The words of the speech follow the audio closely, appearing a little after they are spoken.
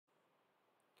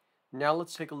Now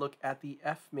let's take a look at the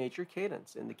F major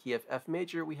cadence. In the key of F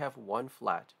major, we have 1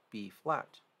 flat, B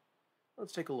flat.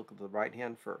 Let's take a look at the right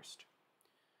hand first.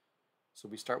 So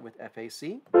we start with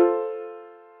FAC.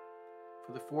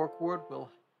 For the 4 chord,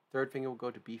 third finger will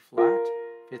go to B flat,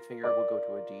 fifth finger will go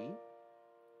to a D.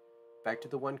 Back to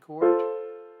the 1 chord.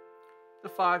 The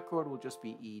 5 chord will just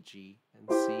be E, G, and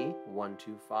C, 1,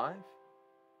 2, 5.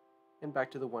 And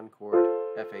back to the 1 chord,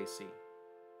 FAC.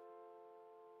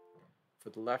 For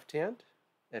the left hand,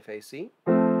 FAC.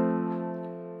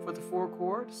 For the 4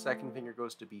 chord, second finger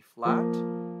goes to B flat,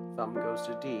 thumb goes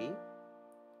to D.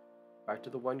 Back to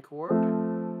the 1 chord.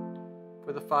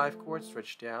 For the 5 chord,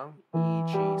 stretch down, E,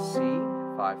 G, C,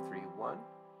 5, 3, 1,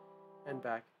 and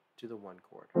back to the 1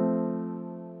 chord.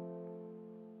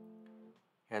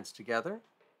 Hands together.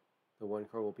 The 1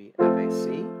 chord will be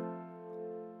FAC.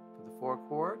 For the 4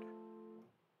 chord,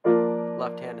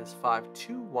 left hand is 5,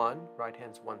 2, 1, right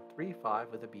hand's 1, 3,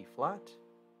 5 with a B flat.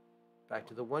 Back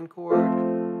to the 1 chord,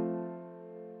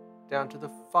 down to the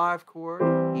 5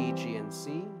 chord, E, G, and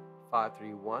C, 5,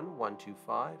 3, 1, 1, 2,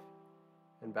 5,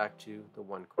 and back to the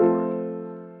 1 chord.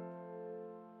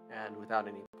 And without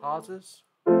any pauses,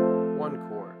 1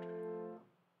 chord,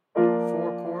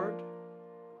 4 chord,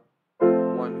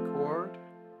 1 chord,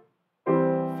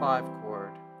 5 chord.